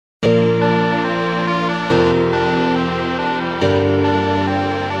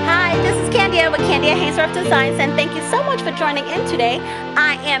Haynesworth Designs, and thank you so much for joining in today.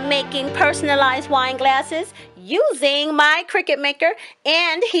 I am making personalized wine glasses using my Cricut Maker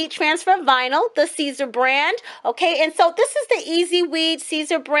and heat transfer vinyl, the Caesar brand. Okay, and so this is the Easy Weed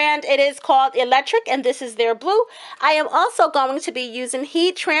Caesar brand. It is called electric, and this is their blue. I am also going to be using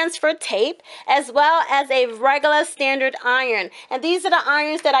heat transfer tape as well as a regular standard iron, and these are the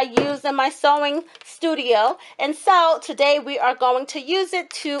irons that I use in my sewing studio. And so today we are going to use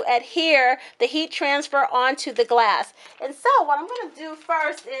it to adhere the heat transfer onto the glass. And so what I'm going to do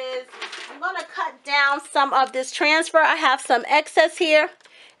first is I'm going to cut down some of this transfer. I have some excess here,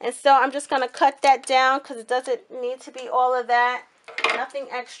 and so I'm just going to cut that down because it doesn't need to be all of that. Nothing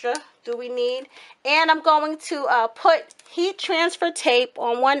extra do we need. And I'm going to put heat transfer tape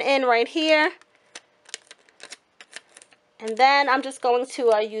on one end right here. And then I'm just going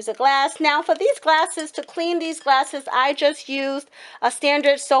to use a glass. Now for these glasses, to clean these glasses, I just used a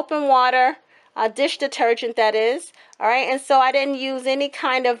standard soap and water, dish detergent that is. All right, and so I didn't use any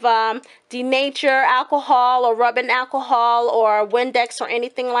kind of denature alcohol or rubbing alcohol or Windex or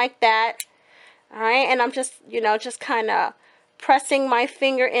anything like that. All right, and I'm just, just kind of pressing my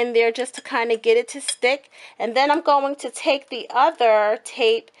finger in there just to kind of get it to stick. And then I'm going to take the other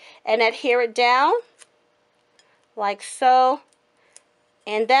tape and adhere it down like so.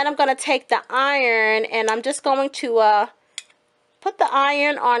 And then I'm going to take the iron and I'm just going to put the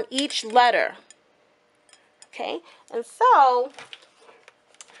iron on each letter. Okay, and so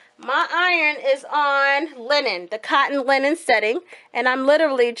my iron is on linen, the cotton linen setting, and I'm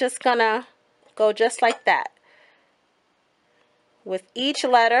literally just gonna go just like that with each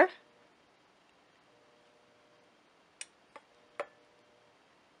letter.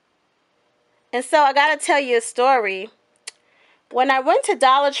 And so I gotta tell you a story. When I went to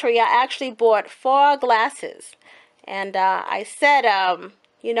Dollar Tree, I actually bought 4 glasses, and I said,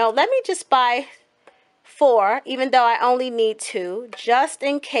 let me just buy 4, even though I only need 2, just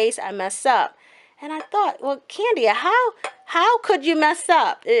in case I mess up. And I thought, well, Kandia, how could you mess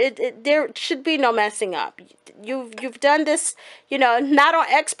up? There should be no messing up. You've done this, not on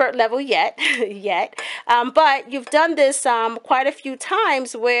expert level yet, but you've done this quite a few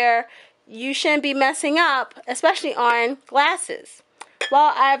times where you shouldn't be messing up, especially on glasses.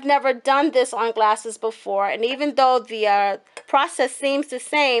 Well, I've never done this on glasses before, and even though the process seems the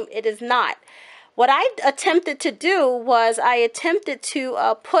same, it is not. What I attempted to do was I attempted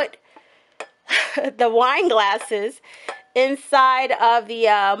to put the wine glasses inside of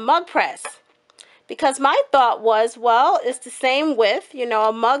the mug press, because my thought was, well, it's the same width.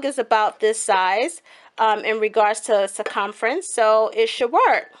 A mug is about this size in regards to circumference, so it should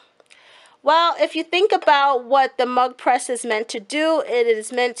work. Well, if you think about what the mug press is meant to do, it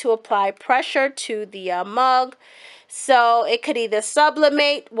is meant to apply pressure to the mug. So it could either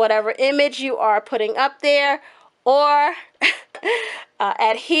sublimate whatever image you are putting up there, or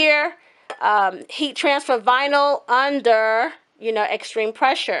adhere heat transfer vinyl under, extreme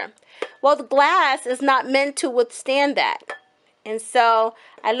pressure. Well, the glass is not meant to withstand that. And so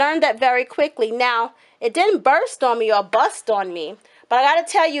I learned that very quickly. Now, it didn't burst on me or bust on me, but I got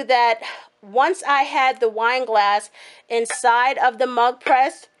to tell you that once I had the wine glass inside of the mug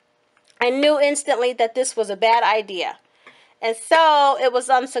press, I knew instantly that this was a bad idea. And so it was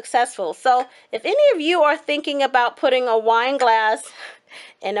unsuccessful. So if any of you are thinking about putting a wine glass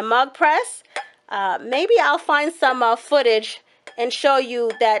in a mug press, maybe I'll find some footage and show you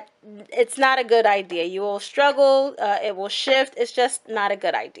that it's not a good idea. You will struggle, it will shift, it's just not a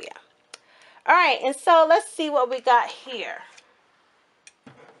good idea. All right, and so let's see what we got here.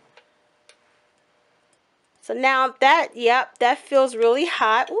 So now that, that feels really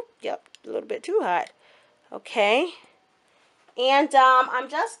hot. Oop, yep, a little bit too hot. Okay. And I'm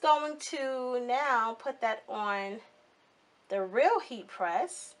just going to now put that on the real heat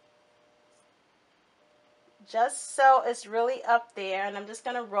press, just so it's really up there, and I'm just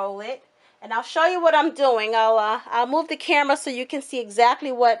going to roll it. And I'll show you what I'm doing. I'll move the camera so you can see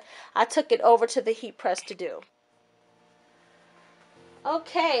exactly what I took it over to the heat press to do.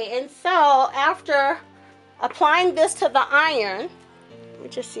 Okay, and so after applying this to the iron, let me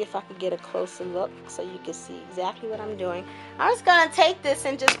just see if I can get a closer look so you can see exactly what I'm doing. I'm just going to take this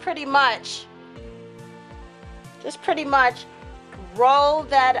and just pretty much roll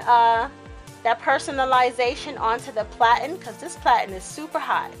that that personalization onto the platen, because this platen is super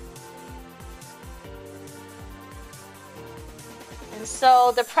hot. And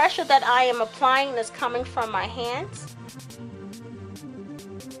so the pressure that I am applying is coming from my hands.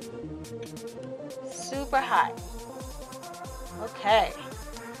 Super hot. Okay.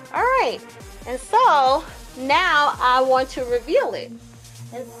 All right. And so now I want to reveal it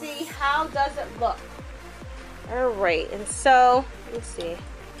and see how does it look. All right, and so let me see.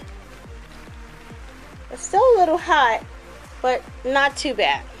 It's still a little hot, but not too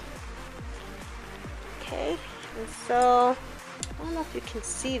bad. Okay, and so I don't know if you can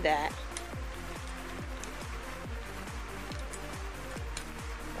see that,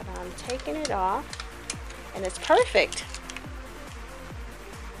 but I'm taking it off, and it's perfect.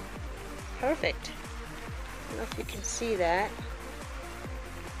 Perfect. I don't know if you can see that.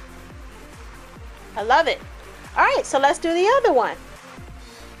 I love it. All right, so let's do the other one.